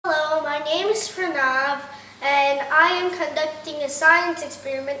name is Pranav, and I am conducting a science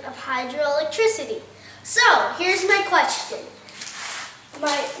experiment of hydroelectricity. So, here's my question.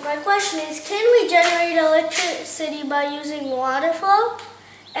 My question is, can we generate electricity by using water flow?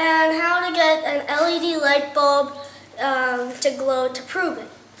 And how to get an LED light bulb to glow to prove it.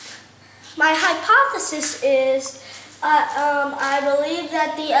 My hypothesis is, I believe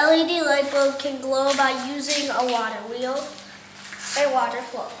that the LED light bulb can glow by using a water wheel and water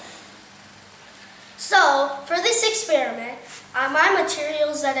flow. So, for this experiment, my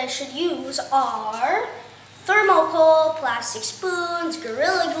materials that I should use are thermocol, plastic spoons,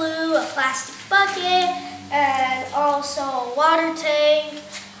 Gorilla Glue, a plastic bucket, and also a water tank,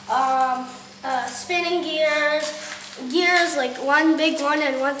 spinning gears like one big one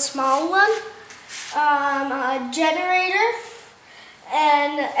and one small one, a generator,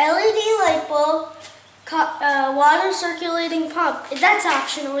 and LED light bulb, water circulating pump. That's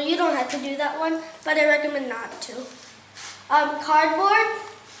optional, you don't have to do that one, but I recommend not to. Cardboard,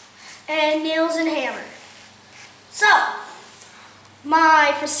 and nails and hammer. So,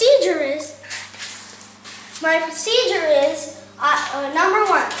 my procedure is, number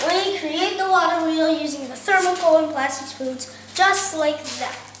one, we create the water wheel using the thermocol and plastic spoons, just like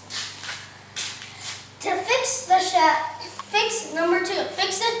that. To fix the shaft, number two,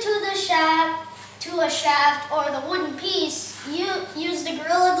 fix it to a shaft or the wooden piece. Use the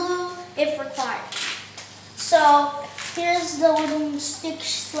Gorilla Glue if required. So, here's the wooden stick /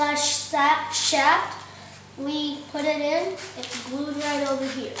 shaft. We put it in, it's glued right over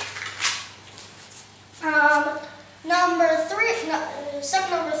here. Step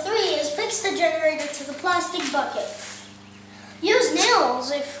number three is fix the generator to the plastic bucket. Use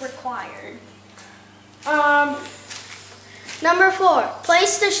nails if required. Number four,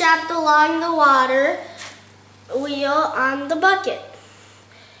 place the shaft along the water wheel on the bucket.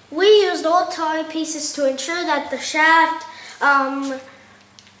 We used old toy pieces to ensure that the shaft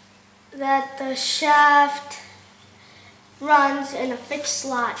runs in a fixed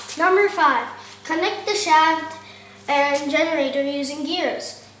slot. Number five, connect the shaft and generator using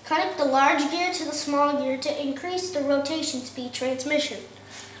gears. Connect the large gear to the small gear to increase the rotation speed transmission.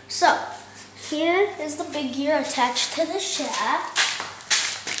 So, here is the big gear attached to the shaft,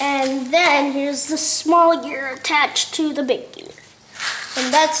 and then here's the small gear attached to the big gear.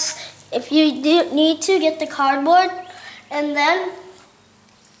 And that's, if you need to, get the cardboard and then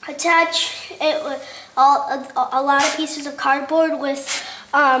attach it with a lot of pieces of cardboard with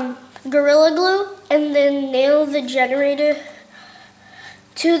Gorilla Glue, and then nail the generator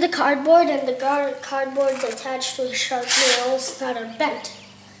to the cardboard, and the cardboard's attached with sharp nails that are bent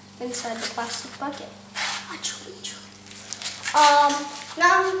inside the plastic bucket.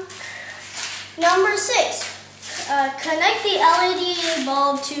 Number six, connect the LED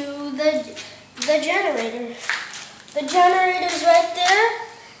bulb to the generator. The generator's right there.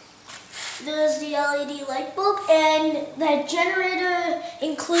 There's the LED light bulb, and the generator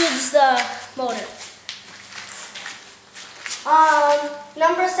includes the motor.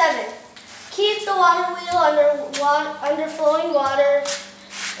 Number seven, keep the water wheel under flowing water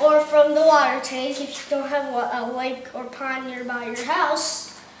or from the water tank if you don't have a lake or pond nearby your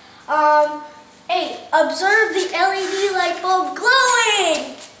house. 8, observe the LED light bulb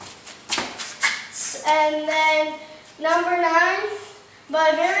glowing. And then number 9,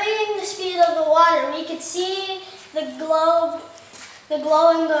 by varying the speed of the water, we could see the glow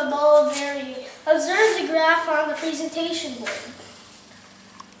in the bulb vary. Observe the graph on the presentation board.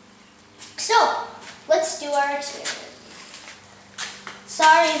 So, let's do our experiment.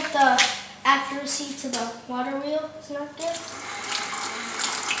 Sorry if the accuracy to the water wheel is not good.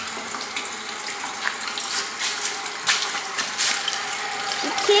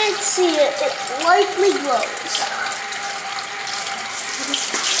 You can't see it, it lightly glows.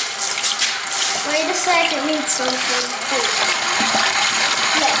 Wait a second, it needs something.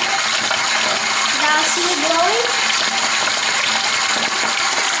 Yeah. Now see it glowing?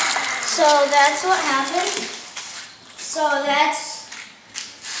 So that's what happened. So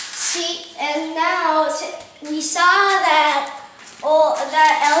and now we saw that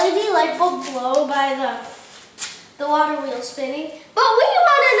LED light bulb glow by the water wheel spinning. But we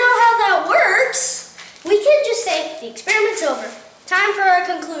want to know how that works. We could just say the experiment's over. Time for our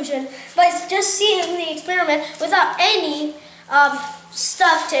conclusion by just seeing the experiment without any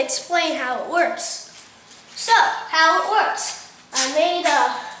stuff to explain how it works. So, how it works. I made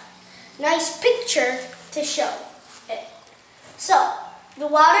a nice picture to show it. So, the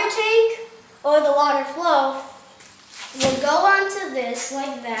water tank or the water flow will go onto this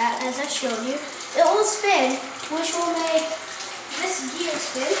like that, as I showed you. It will spin, which will make this gear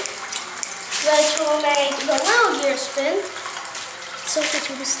spin. which will make the little gear spin. So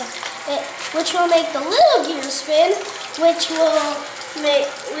which will make the little gear spin,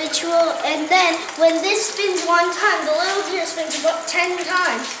 and then when this spins one time, the little gear spins about 10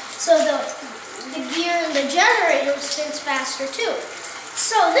 times. So the gear in the generator spins faster too.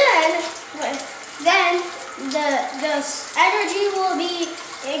 So then the energy will be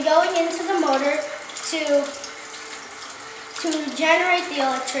going into the motor to generate the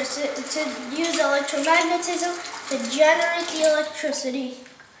electricity, to use electromagnetism to generate the electricity.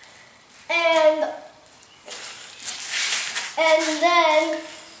 And then,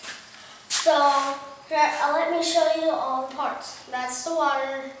 so here, let me show you all the parts. That's the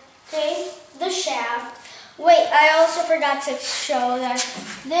water tank, the shaft. Wait, I also forgot to show that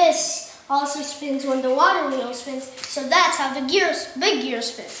this also spins when the water wheel spins. So that's how the big gear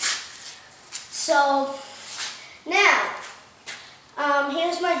spins. So now,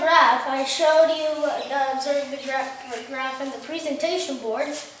 here's my graph. I showed you the graph in the presentation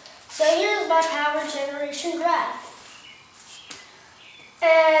board. So here's my power generation graph.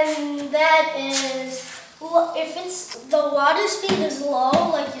 And that is, if the water speed is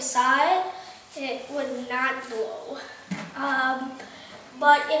low, like you saw it, it would not glow.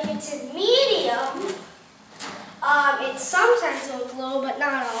 But if it's in medium, it sometimes will glow, but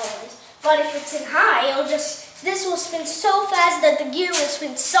not always. But if it's in high, this will spin so fast that the gear will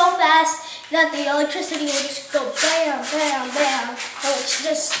spin so fast that the electricity will just go bam, bam, bam. And it will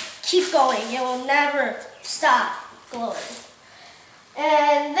just keep going. It will never stop glowing.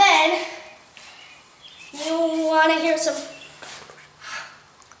 And then you want to hear some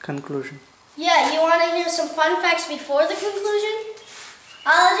conclusion. Yeah, you want to hear some fun facts before the conclusion?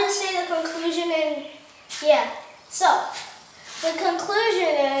 I'll just say the conclusion and yeah. So the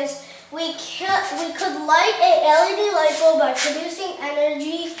conclusion is we could light a LED light bulb by producing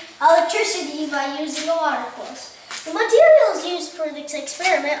electricity by using a water course. The materials used for this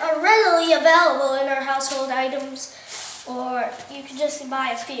experiment are readily available in our household items, or you could just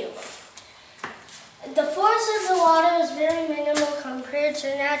buy a few. The force of the water is very minimal compared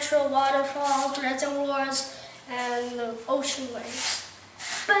to natural waterfalls, reservoirs, and the ocean waves.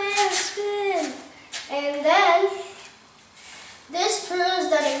 Bam, spin! And then, this proves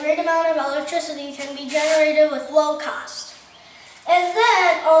that a great amount of electricity can be generated with low cost. And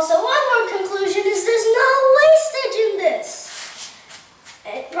then, also one more conclusion is there's no wastage in this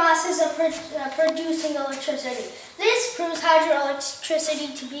process of producing electricity. This proves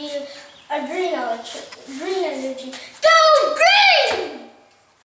hydroelectricity to be a green energy. Go green!